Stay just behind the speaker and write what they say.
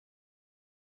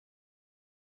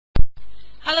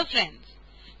Hello friends,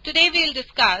 today we will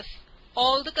discuss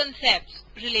all the concepts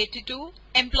related to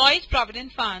Employees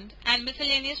Provident Fund and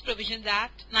Miscellaneous Provisions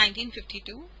Act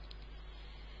 1952.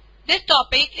 This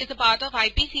topic is a part of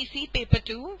IPCC Paper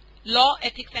 2, Law,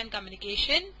 Ethics and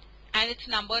Communication, and it's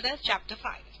numbered as Chapter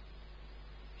 5.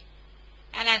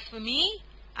 And as for me,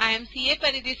 I am CA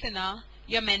Paridisana,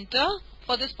 your mentor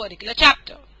for this particular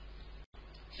chapter.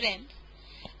 Friends,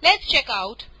 let's check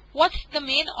out what's the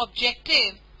main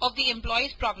objective of the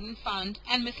Employees Provident Fund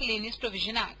and Miscellaneous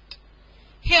Provision Act.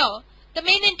 Here, the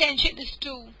main intention is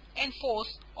to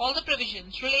enforce all the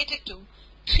provisions related to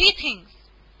three things.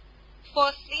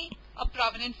 Firstly, a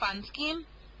Provident Fund scheme.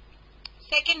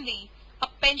 Secondly, a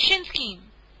pension scheme.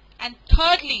 And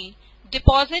thirdly,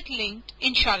 deposit-linked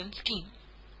insurance scheme.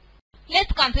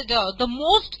 Let's consider the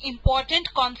most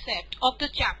important concept of the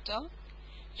chapter.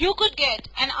 You could get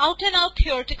an out-and-out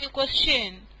theoretical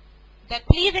question that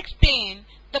please explain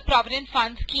the Provident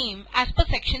Fund scheme as per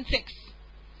Section 6.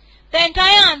 The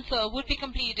entire answer would be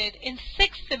completed in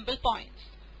 6 simple points.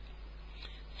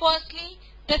 Firstly,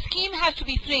 the scheme has to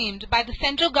be framed by the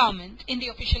central government in the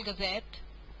official gazette.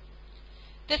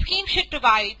 The scheme should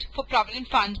provide for Provident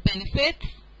Fund benefits.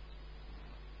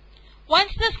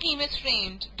 Once the scheme is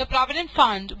framed, the Provident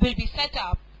Fund will be set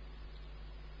up.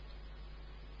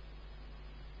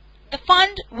 The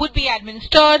fund would be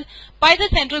administered by the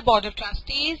Central Board of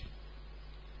Trustees.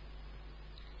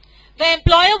 The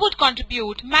employer would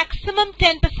contribute maximum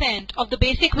 10% of the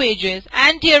basic wages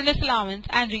and dearness allowance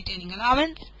and retaining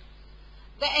allowance.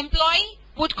 The employee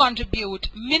would contribute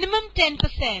minimum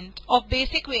 10% of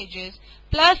basic wages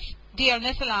plus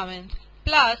dearness allowance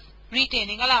plus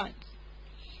retaining allowance.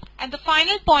 And the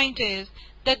final point is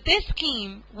that this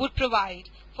scheme would provide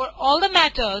for all the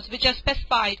matters which are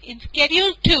specified in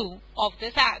Schedule 2 of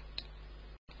this Act.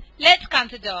 Let's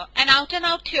consider an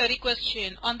out-and-out theory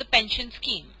question on the pension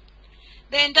scheme.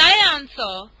 The entire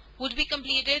answer would be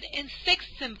completed in 6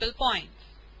 simple points.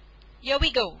 Here we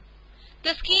go.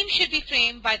 The scheme should be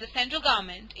framed by the central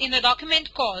government in a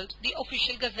document called the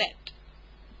Official Gazette.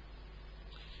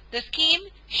 The scheme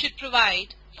should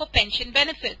provide for pension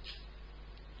benefits.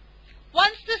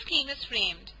 Once the scheme is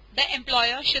framed, the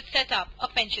employer should set up a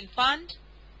pension fund.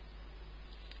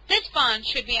 This fund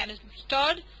should be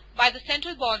administered by the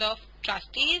Central Board of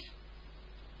Trustees.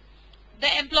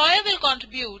 The employer will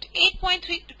contribute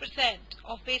 8.3%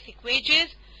 of basic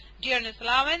wages, dearness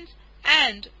allowance,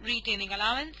 and retaining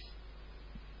allowance.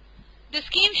 The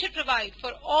scheme should provide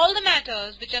for all the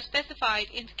matters which are specified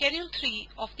in Schedule 3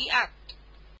 of the Act.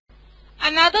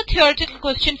 Another theoretical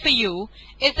question for you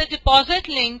is the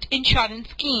deposit-linked insurance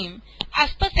scheme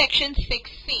as per Section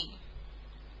 6C.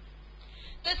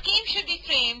 The scheme should be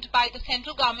framed by the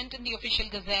central government in the Official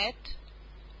Gazette.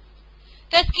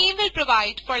 The scheme will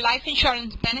provide for life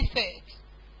insurance benefits,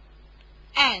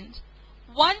 and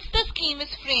once the scheme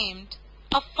is framed,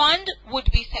 a fund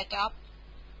would be set up,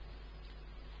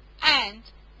 and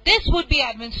this would be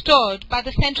administered by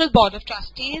the Central Board of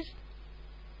Trustees.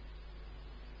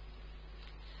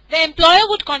 The employer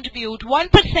would contribute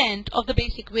 1% of the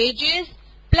basic wages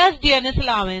plus dearness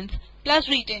allowance plus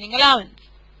retaining allowance.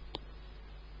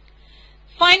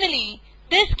 Finally,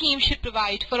 this scheme should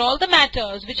provide for all the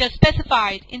matters which are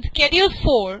specified in Schedule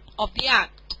 4 of the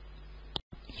Act.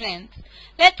 Friends,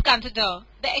 let's consider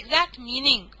the exact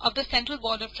meaning of the Central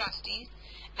Board of Trustees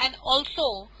and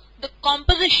also the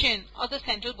composition of the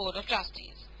Central Board of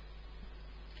Trustees.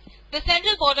 The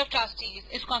Central Board of Trustees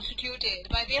is constituted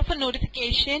by way of a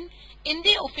notification in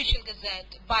the Official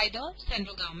Gazette by the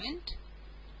central government.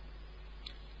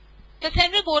 The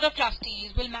Central Board of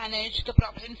Trustees will manage the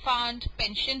Provident Fund,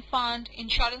 Pension Fund,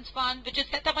 Insurance Fund, which is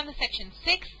set up under Section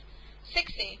 6,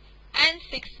 6A and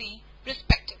 6C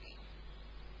respectively.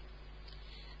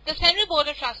 The Central Board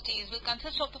of Trustees will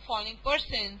consist of the following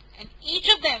persons, and each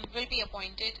of them will be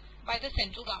appointed by the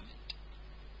central government.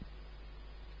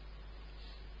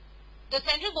 The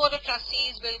Central Board of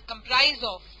Trustees will comprise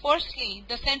of, firstly,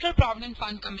 the Central Provident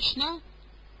Fund Commissioner,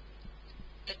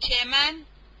 the Chairman,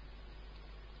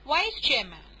 Vice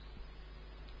Chairman,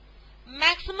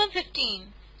 maximum 15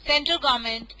 central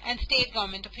government and state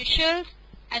government officials,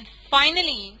 and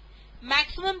finally,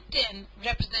 maximum 10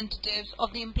 representatives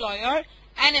of the employer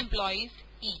and employees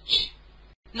each.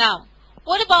 Now,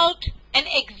 what about an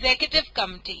executive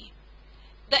committee?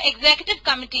 The executive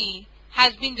committee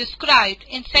has been described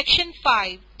in Section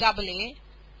 5AA.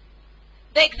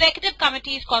 The executive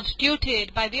committee is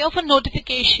constituted by way of a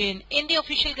notification in the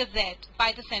Official Gazette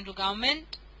by the central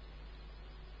government.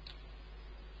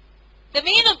 The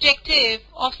main objective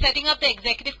of setting up the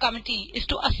executive committee is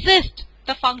to assist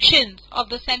the functions of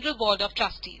the Central Board of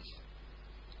Trustees.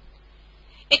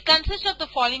 It consists of the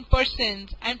following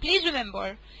persons, and please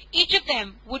remember, each of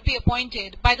them would be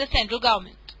appointed by the central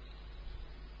government.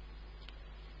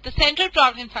 The Central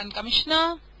Provident Fund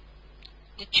Commissioner,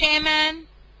 the Chairman,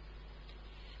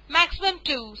 maximum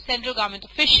 2 central government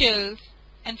officials,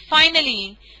 and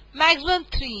finally, maximum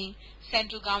 3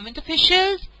 central government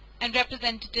officials and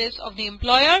representatives of the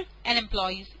employer and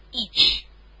employees each.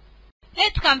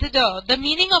 Let's consider the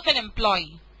meaning of an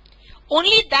employee.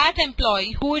 Only that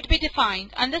employee who would be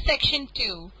defined under Section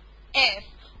 2F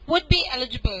would be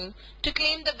eligible to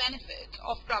claim the benefits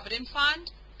of Provident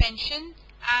Fund, pension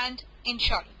and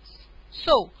insurance.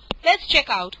 So, let's check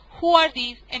out who are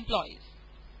these employees.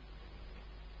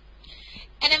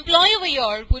 An employee over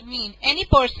here would mean any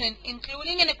person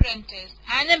including an apprentice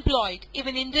and employed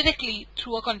even indirectly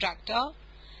through a contractor.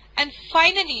 And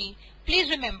finally, please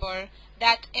remember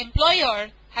that employer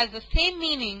has the same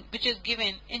meaning which is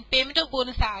given in Payment of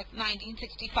Bonus Act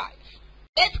 1965.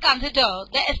 Let's consider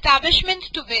the establishments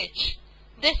to which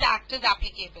this act is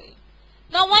applicable.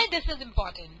 Now why this is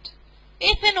important?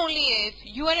 If and only if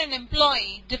you are an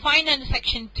employee defined under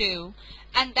Section 2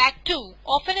 and that too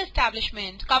of an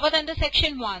establishment covered under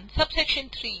Section 1, subsection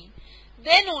 3,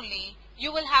 then only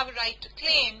you will have a right to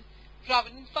claim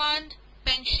Provident Fund,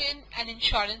 pension and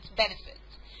insurance benefits.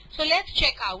 So let's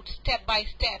check out step by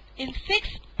step in 6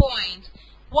 points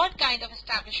what kind of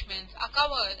establishments are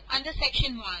covered under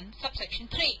Section 1, subsection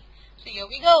 3. So here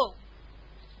we go.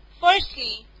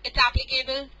 Firstly, it's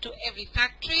applicable to every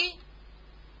factory,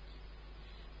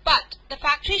 but the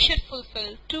factory should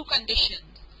fulfill 2 conditions.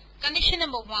 Condition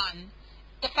number 1,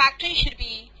 the factory should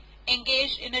be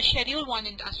engaged in a Schedule 1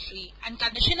 industry, and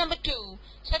condition number 2,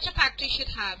 such a factory should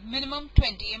have minimum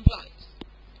 20 employees.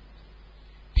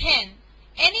 Then,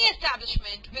 any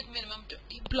establishment with minimum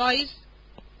 20 employees,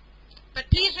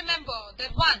 but please remember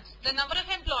that once the number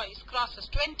of employees crosses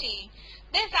 20,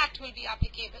 this act will be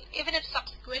applicable even if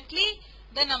subsequently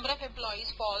the number of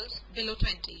employees falls below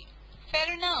 20.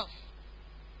 Fair enough.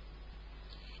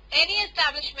 Any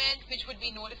establishment which would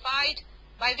be notified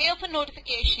by way of a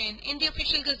notification in the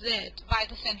official gazette by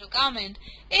the central government,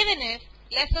 even if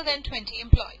lesser than 20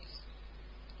 employees.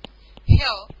 Here,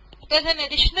 there's an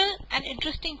additional and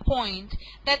interesting point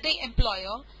that the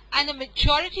employer and the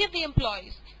majority of the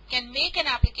employees can make an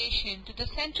application to the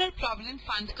Central Provident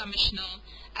Fund Commissioner,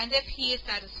 and if he is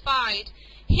satisfied,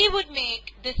 he would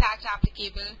make this act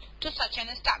applicable to such an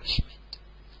establishment.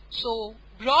 So,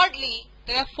 broadly,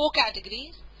 there are 4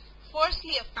 categories.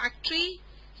 Firstly, a factory.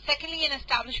 Secondly, an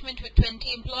establishment with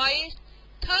 20 employees.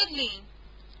 Thirdly,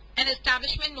 an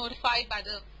establishment notified by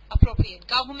the appropriate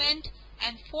government.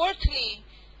 And fourthly,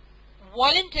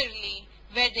 voluntarily,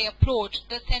 where they approach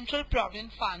the Central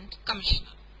Provident Fund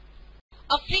Commissioner.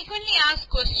 A frequently asked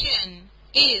question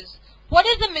is, what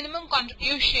is the minimum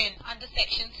contribution under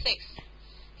Section 6?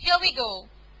 Here we go.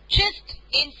 Just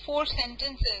in 4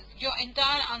 sentences, your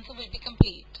entire answer will be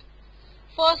complete.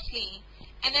 Firstly,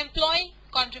 an employee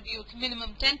contributes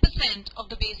minimum 10% of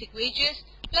the basic wages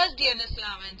plus dearness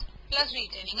allowance plus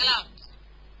retaining allowance.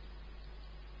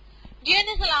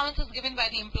 Dearness allowance is given by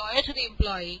the employer to the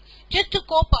employee just to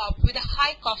cope up with a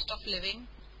high cost of living.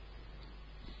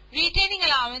 Retaining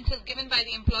allowance is given by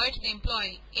the employer to the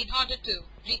employee in order to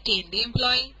retain the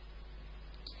employee.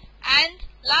 And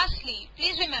lastly,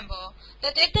 please remember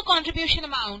that if the contribution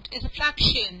amount is a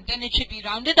fraction, then it should be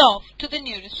rounded off to the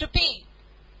nearest rupee.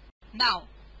 Now,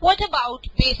 what about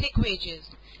basic wages?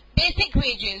 Basic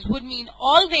wages would mean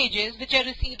all wages which are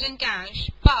received in cash,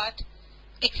 but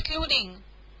excluding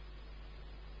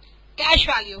cash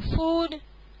value of food,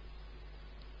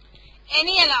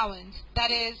 any allowance,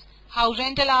 that is house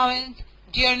rent allowance,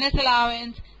 dearness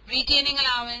allowance, retaining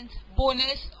allowance,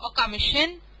 bonus or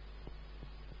commission,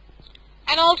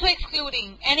 and also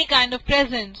excluding any kind of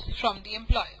presents from the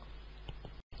employer.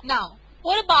 Now,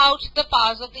 what about the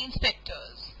powers of the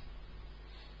inspectors?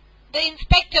 The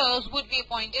inspectors would be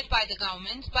appointed by the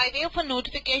government by way of a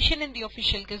notification in the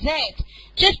official gazette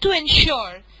just to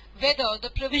ensure whether the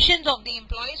provisions of the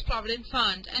Employees Provident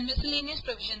Fund and Miscellaneous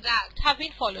Provisions Act have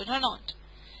been followed or not.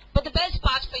 But the best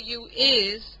part for you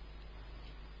is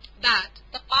that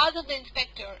the powers of the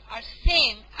inspector are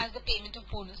same as the Payment of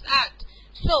Bonus Act.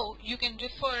 So you can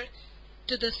refer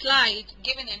to the slide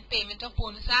given in Payment of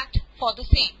Bonus Act for the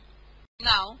same.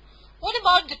 Now, what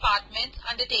about departments,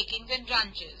 undertakings and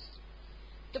branches?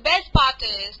 The best part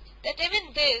is that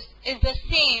even this is the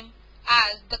same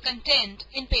as the content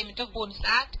in Payment of Bonus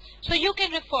Act, so you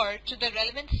can refer to the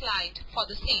relevant slide for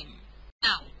the same.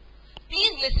 Now,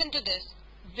 please listen to this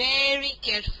very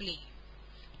carefully.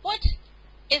 What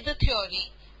is the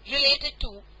theory related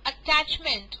to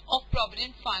attachment of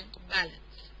Provident Fund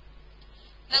balance?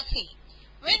 Now see,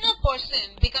 when a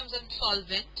person becomes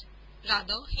insolvent,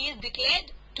 rather he is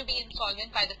declared to be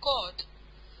insolvent by the court,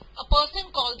 a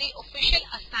person called the official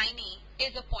assignee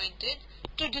is appointed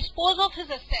to dispose of his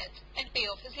assets and pay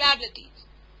off his liabilities.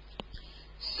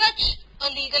 Such a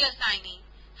legal assignee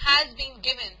has been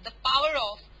given the power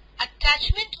of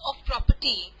attachment of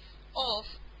property of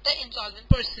the insolvent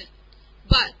person.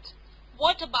 But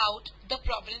what about the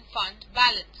Provident Fund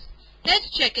balance? Let's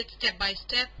check it step by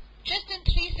step, just in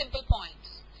 3 simple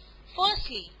points.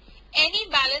 Firstly, any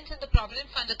balance in the Provident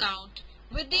Fund account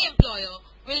with the employer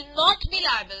will not be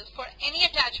liable for any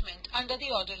attachment under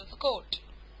the order of the court.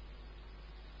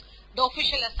 The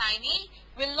official assignee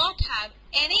will not have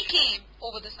any claim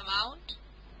over this amount.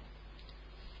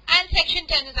 And Section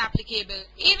 10 is applicable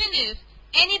even if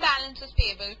any balance is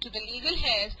payable to the legal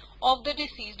heirs of the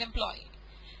deceased employee.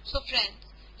 So friends,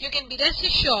 you can be rest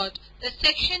assured that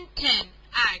Section 10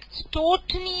 acts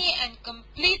totally and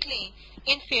completely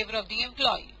in favor of the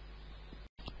employee.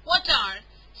 What are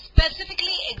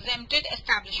specifically exempted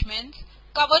establishments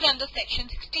covered under Section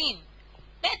 16?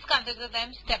 Let's consider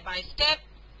them step by step.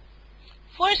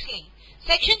 Firstly,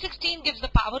 Section 16 gives the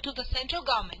power to the central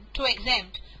government to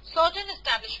exempt certain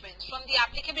establishments from the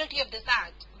applicability of this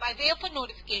Act by way of a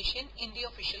notification in the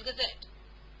Official Gazette.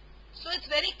 So it's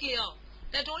very clear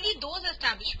that only those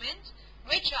establishments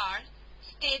which are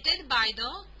stated by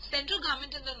the central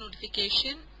government in the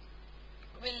notification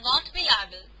will not be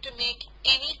liable to make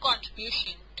any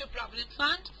contribution to Provident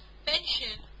Fund,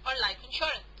 pension or life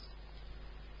insurance.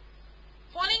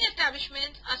 Following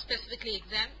establishments are specifically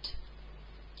exempt: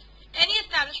 any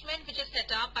establishment which is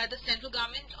set up by the central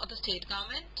government or the state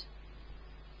government,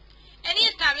 any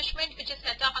establishment which is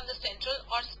set up under Central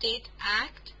or State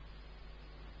Act,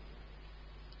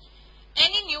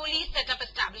 any newly set up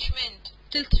establishment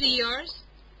till 3 years,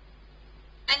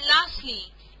 and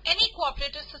lastly, any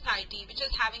cooperative society which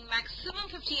is having maximum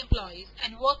 50 employees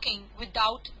and working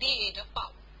without the aid of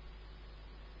power.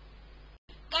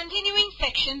 Continuing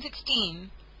Section 16,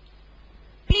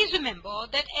 please remember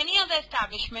that any other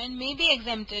establishment may be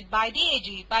exempted by the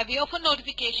AG by way of a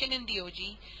notification in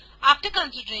DOG after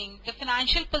considering the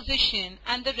financial position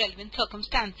and the relevant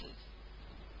circumstances.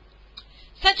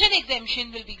 Such an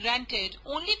exemption will be granted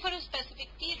only for a specific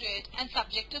period and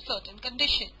subject to certain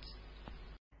conditions.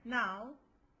 Now,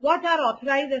 what are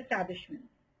authorized establishments?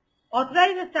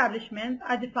 Authorized establishments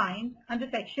are defined under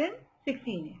Section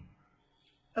 16A.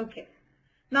 Okay.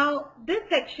 Now, this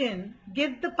section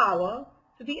gives the power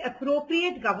to the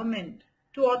appropriate government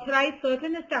to authorize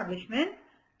certain establishments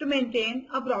to maintain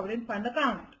a Provident Fund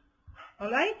account.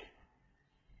 Alright?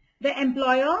 The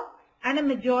employer and a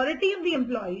majority of the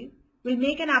employees will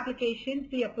make an application to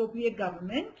the appropriate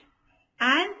government,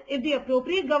 and if the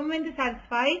appropriate government is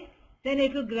satisfied, then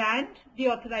it will grant the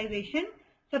authorization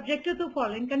subject to the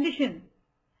following conditions.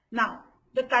 Now,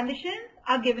 the conditions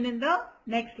are given in the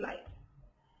next slide.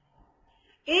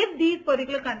 If these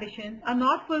particular conditions are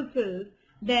not fulfilled,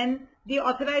 then the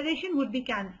authorization would be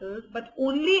cancelled, but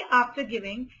only after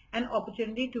giving an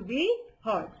opportunity to be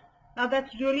heard. Now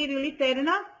that's really fair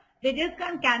enough. They just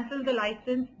can't cancel the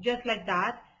license just like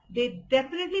that. They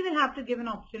definitely will have to give an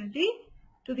opportunity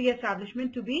to the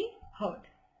establishment to be heard.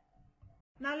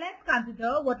 Now let's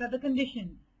consider what are the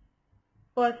conditions.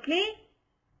 Firstly,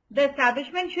 the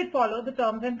establishment should follow the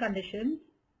terms and conditions.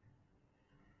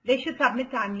 They should submit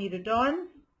timely returns.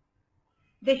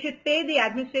 They should pay the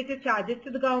administrative charges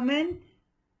to the government.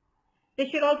 They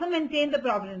should also maintain the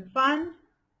Provident Fund.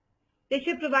 They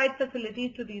should provide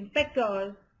facilities to the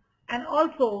inspectors and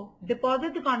also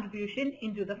deposit the contribution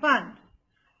into the fund.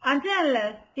 Until and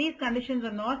unless these conditions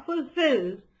are not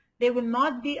fulfilled, they will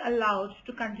not be allowed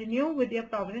to continue with their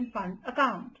Provident Fund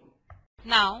account.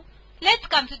 Now, let's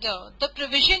consider the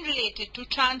provision related to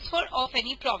transfer of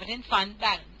any Provident Fund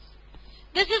balance.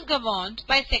 This is governed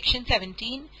by Section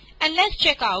 17, and let's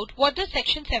check out what does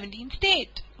Section 17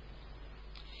 state.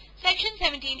 Section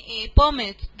 17A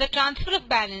permits the transfer of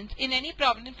balance in any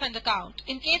Provident Fund account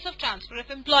in case of transfer of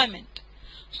employment.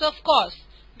 So of course,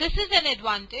 this is an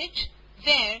advantage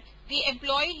where the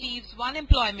employee leaves one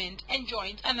employment and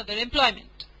joins another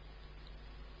employment.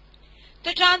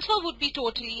 The transfer would be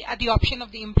totally at the option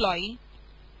of the employee.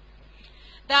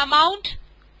 The amount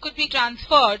could be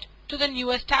transferred to the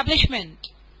new establishment.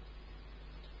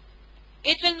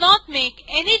 It will not make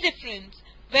any difference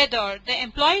whether the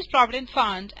Employees Provident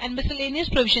Fund and Miscellaneous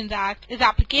Provisions Act is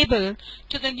applicable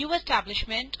to the new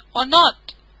establishment or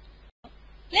not.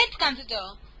 Let's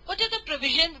consider what are the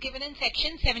provisions given in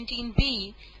Section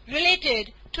 17B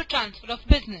related to transfer of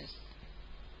business.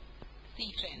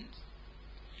 See friends,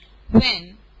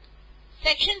 when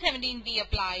Section 17B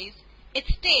applies, It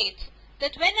states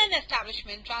that when an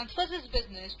establishment transfers its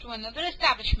business to another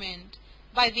establishment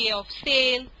by way of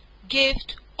sale,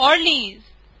 gift, or lease,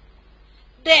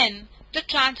 then the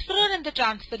transferor and the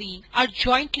transferee are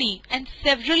jointly and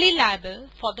severally liable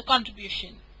for the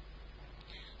contribution.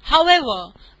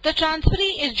 However, the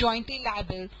transferee is jointly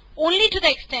liable only to the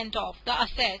extent of the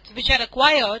assets which are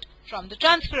acquired from the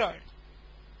transferor.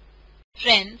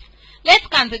 Friends, let's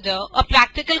consider a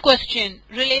practical question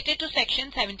related to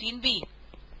section 17b.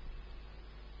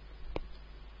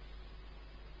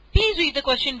 Please read the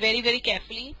question very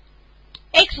carefully.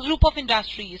 X group of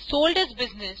industries sold its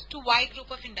business to Y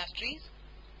group of industries.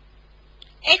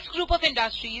 X group of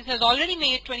industries has already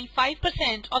made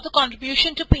 25% of the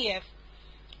contribution to PF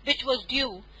which was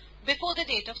due before the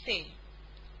date of sale.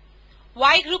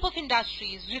 Y group of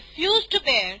industries refused to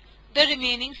bear the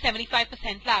remaining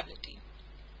 75% liability.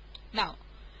 Now,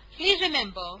 please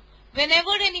remember,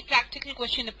 whenever any practical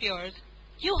question appears,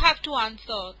 you have to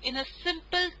answer in a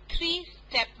simple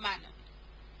 3-step manner.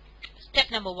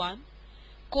 Step number 1,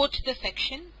 quote the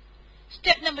section.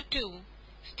 Step number 2,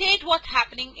 state what's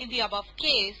happening in the above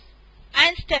case.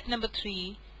 And step number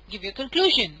 3, give your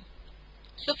conclusion.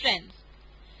 So friends,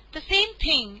 the same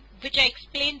thing which I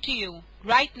explained to you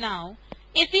right now,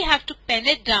 if we have to pen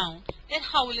it down, then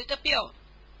how will it appear?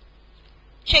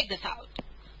 Check this out.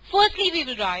 Firstly, we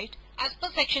will write as per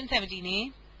section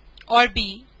 17a or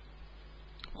b.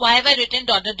 Why have I written ...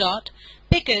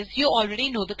 Because you already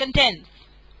know the contents.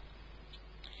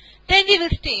 Then we will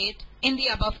state in the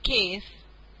above case,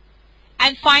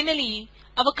 and finally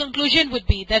our conclusion would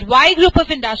be that Y group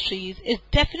of industries is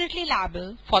definitely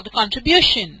liable for the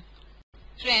contribution.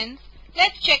 Friends,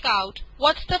 let's check out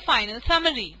what's the final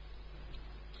summary.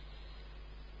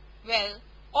 Well,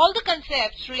 all the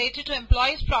concepts related to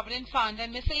Employees Provident Fund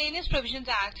and Miscellaneous Provisions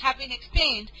Act have been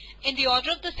explained in the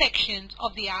order of the sections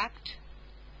of the Act.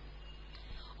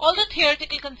 All the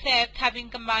theoretical concepts have been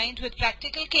combined with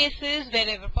practical cases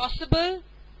wherever possible.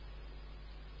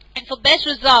 And for best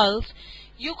results,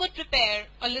 you could prepare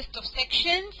a list of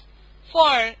sections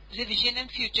for revision and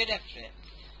future reference.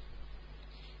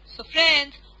 So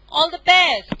friends, all the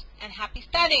best and happy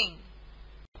studying.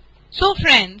 So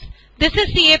friends, this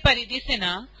is CA Paridhi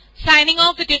Sinha signing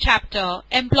off with your chapter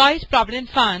Employees Provident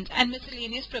Fund and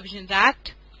Miscellaneous Provisions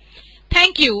Act.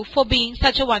 Thank you for being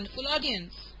such a wonderful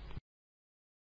audience.